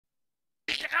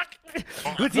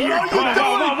What are you doing?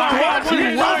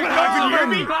 You hear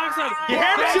me? You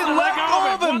hear me? Let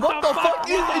go of him. What the fuck are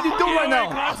you doing right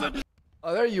now?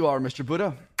 Oh, there you are, Mr.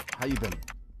 Buddha. How you been?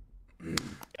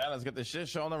 Yeah, let's get this shit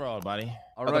show on the road, buddy.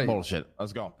 All right. Bullshit.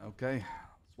 Let's go. Okay.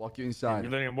 Let's walk you inside. You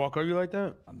letting him walk on you like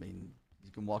that? I mean,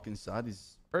 you can walk inside.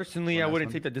 He's Personally, I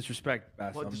wouldn't take that disrespect,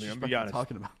 Bass. what I'm disrespect gonna be are you honest.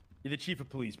 talking about? You're the chief of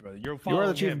police, brother. You're You following are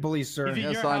the chief him. of police, sir. He's in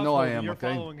Yes, your I know I household, am, You're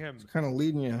okay? following him. Kind of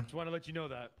leading you. Just want to let you know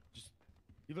that. Just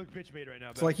you look bitch made right now.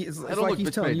 It's like I it's don't like look he's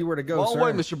bitch telling made. you where to go, Wrong sir.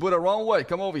 way, Mr. Buddha. Wrong way.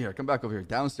 Come over here. Come back over here.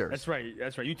 Downstairs. That's right.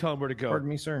 That's right. You tell him where to go. Pardon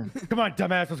me, sir. Come on,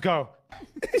 dumbass. Let's go.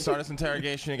 Start this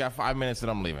interrogation. You got 5 minutes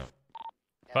and I'm leaving.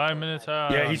 5 minutes.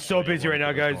 Yeah, he's so busy right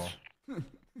now, guys.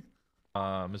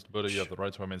 Mr. Buddha, you have the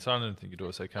right to remain silent. Anything you do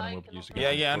or say can and will be used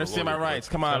against you. Yeah, I understand my rights.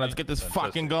 Come on, let's get this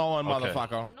fucking going, Okay.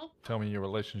 motherfucker. Tell me your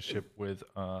relationship with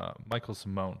Michael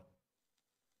Simone,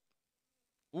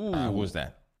 Ooh. Who's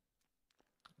that?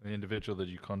 the individual that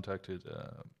you contacted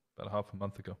about half a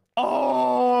month ago.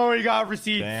 Oh, he got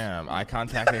receipts. Damn, I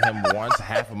contacted him once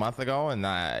half a month ago, and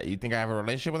you think I have a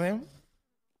relationship with him?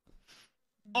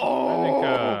 Oh.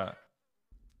 I think,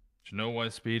 do you know why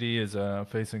Speedy is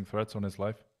facing threats on his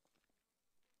life?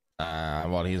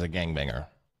 Well, he's a gangbanger.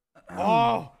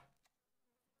 Oh.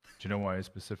 Do you know why he's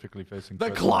specifically facing The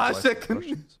threats on his life classic. from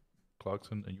Russians?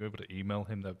 Clarkson, are you able to email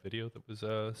him that video that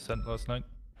was sent last night?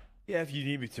 Yeah, if you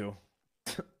need me to.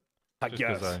 I Just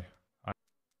 'cause guess.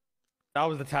 That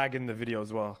was the tag in the video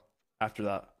as well. After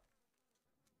that.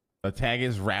 The tag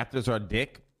is Raptors are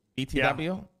dick.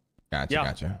 BTW. Gotcha, Yeah.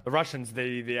 gotcha. The Russians,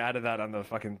 they added that on the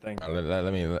fucking thing.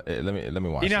 Let me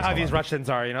watch. You know this. how Hold these on. Russians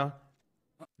are, you know?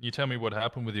 You tell me what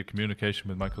happened with your communication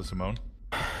with Michael Simone.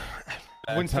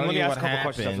 Winston, Tell let me you ask what a couple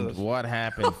questions after happened. this. What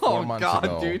happened Oh, 4 months God,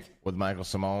 ago dude. with Michael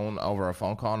Simone over a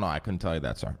phone call? No, I couldn't tell you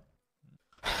that, sir.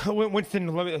 Winston,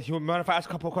 you mind if I ask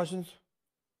a couple of questions?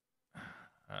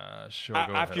 Sure, go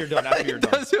After you're ahead. done. After you're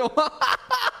done. Does it-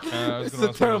 I was It's gonna a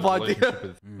ask terrible what his idea.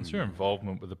 relationship is. What's your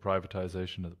involvement with the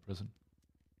privatization of the prison?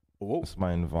 What's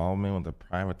my involvement with the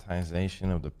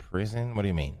privatization of the prison? What do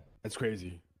you mean? That's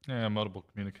crazy. Yeah, multiple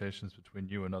communications between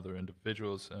you and other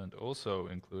individuals, and also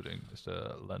including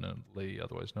Mr. Leonard Lee,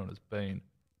 otherwise known as Bane.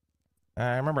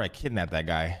 I remember I kidnapped that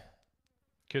guy.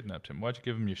 Kidnapped him. Why'd you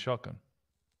give him your shotgun?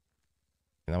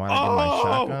 You know why I give my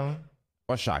shotgun?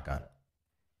 What shotgun?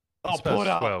 Oh, Spaz pull it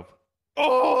out. 12.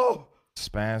 Oh!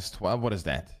 Spaz 12? What is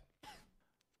that?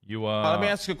 You Let me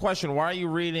ask you a question. Why are you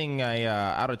reading a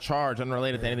out of charge,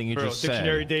 unrelated to anything you Bro, just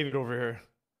Dictionary said? David over here.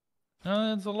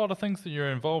 there's a lot of things that you're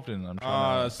involved in. I'm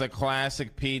trying It's the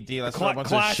classic PD. Let's Cla- throw a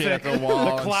bunch of shit at classic. the wall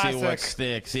The and see classic. what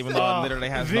sticks, even though it literally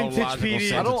has no vintage logical PD.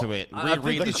 sense I to it. I think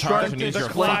Reread the the charge and classic- use your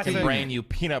the classic- fucking brain, you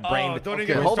peanut brain. don't Okay,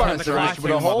 even hold start on, the sir. classic,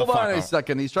 But hold on a motherfucker.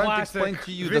 second. He's trying Classic, to explain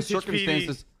to you the vintage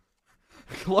circumstances.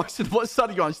 Clarkson, what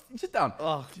side are you on? Sit down.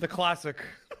 Oh, the classic.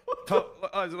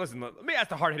 Listen, let me ask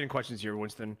the hard-hitting questions here,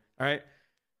 Winston. All right.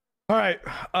 All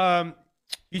right.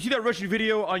 You see that Russian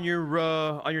video on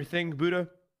your thing, Buddha?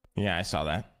 Yeah, I saw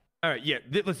that. All right. Yeah.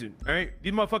 Listen. All right.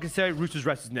 These motherfuckers said Rooster's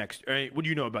Rest is next. All right. What do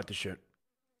you know about this shit?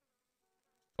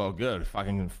 Oh, good.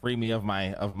 Fucking free me of my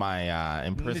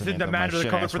imprisonment. This is the of my manor. They're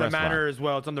coming shit-ass for the restaurant. manor as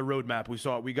well. It's on the roadmap. We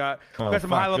saw it. We got some Fuck,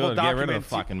 high-level good. Get rid of the documents.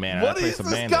 fucking man. What That is place this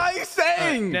abandoned. guy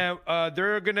saying? Now,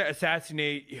 they're gonna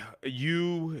assassinate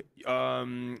you,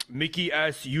 Mickey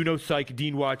S, Psych,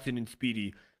 Dean Watson, and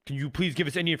Speedy. Can you please give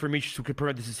us any information so we can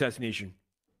prevent this assassination?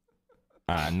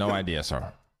 No idea,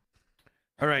 sir.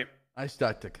 All right. Nice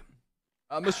tactic.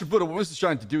 Mr. Buddha, what Winston's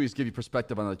trying to do is give you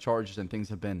perspective on the charges and things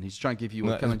have been. He's trying to give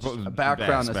you a kind of just a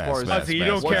background as far as. Oh, so you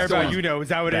don't care what's about going on. Is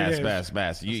that what it is?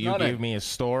 Bass. You not gave it. me a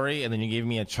story and then you gave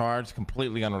me a charge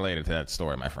completely unrelated to that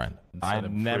story, my friend. I set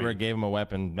him never free. gave him a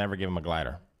weapon, never gave him a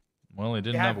glider. Well, he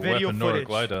didn't have have a video weapon nor a footage.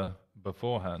 glider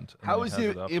beforehand. and How then is has he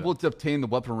it up able there. to obtain the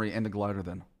weaponry and the glider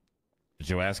then? Did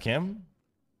you ask him?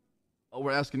 Oh,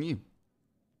 we're asking you.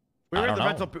 We were I in the don't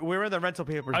rental. We were in the rental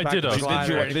papers. I back did to the ask.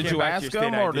 glider, and it Did came you back to ask your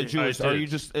state him, or ID. did you? I Are did. you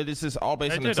just? This is all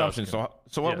based I on did ask assumption. him.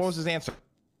 So what Yes. was his answer?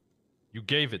 You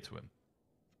gave it to him.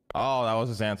 Oh, that was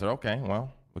his answer. Okay,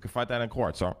 well, we can fight that in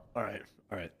court. So All right.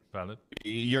 All right. Valid.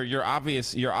 your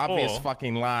obvious Or-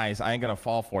 fucking lies. I ain't gonna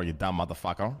fall for you, dumb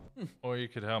motherfucker. Or you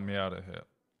could help me out of here.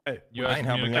 Hey, You I had ain't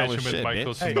helping you out communication with with shit,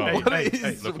 Michael bitch. Simone. What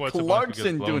is Look what's about to Clarkson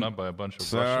get blown doing? up by a bunch of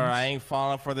Sir, Russians. I ain't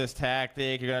falling for this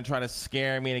tactic. You're gonna try to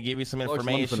scare me and give you some Clarkson, let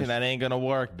me information finish. that ain't gonna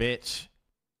work, bitch.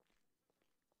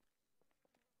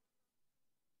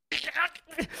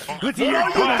 Let's hear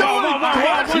it. Let go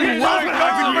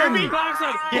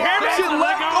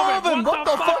of him. What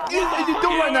the fuck are you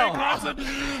doing right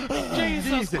now?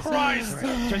 Jesus Christ.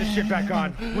 Turn this shit back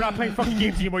on. We're not playing fucking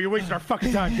games anymore. You're wasting our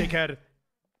fucking time, dickhead.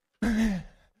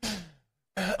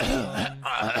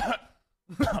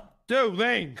 So,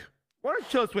 Lang, why don't you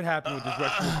tell us what happened with this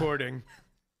Russian recording?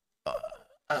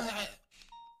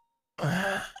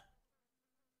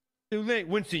 So, Lang,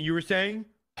 Winston, you were saying?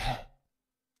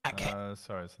 I can't.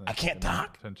 Sorry, it's I can't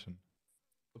talk. Attention.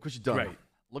 Look what you done. Right.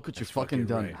 Look what you fucking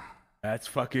done. Right. That's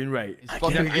fucking right. His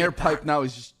fucking air pipe now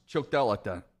is just choked out like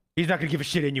that. He's not gonna give a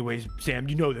shit anyways, Sam.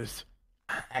 You know this.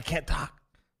 I can't talk.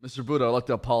 Mr. Buddha, I'd like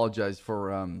to apologize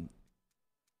for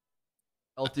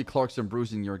LT Clarkson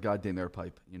bruising your goddamn air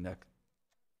pipe in your neck.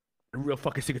 I'm real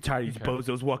fucking sick and tired of these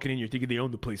bozos walking in here thinking they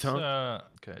own the place, huh?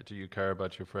 Okay, do you care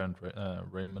about your friend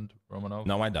Raymond Romanov?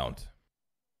 No, I don't.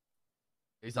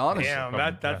 He's honest. Damn,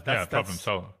 that's problem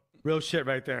solved. Real shit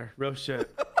right there. Real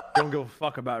shit. Don't give a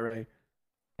fuck about Ray.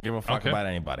 Give a fuck about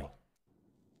anybody.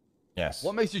 Yes.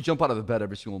 What makes you jump out of the bed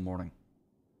every single morning?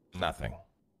 Nothing.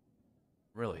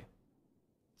 Really?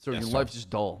 So Yes, your sir. life's just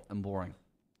dull and boring.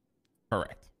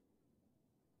 Correct.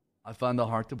 I find that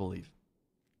hard to believe.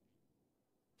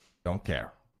 Don't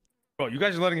care. Bro, you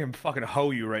guys are letting him fucking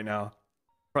hoe you right now.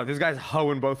 Bro, this guy's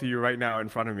hoeing both of you right now in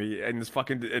front of me in this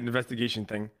fucking investigation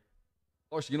thing. Of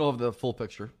course, you don't have the full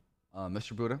picture.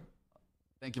 Mr. Buddha,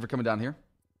 thank you for coming down here.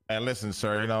 Hey, listen,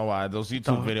 sir, you know, those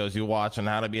YouTube videos you watch on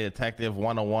how to be a detective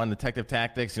 101, detective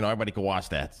tactics, you know, everybody can watch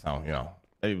that. So, you know,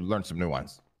 they learn some new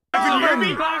ones. You hear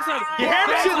me? You hear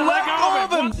me? Let go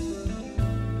of him!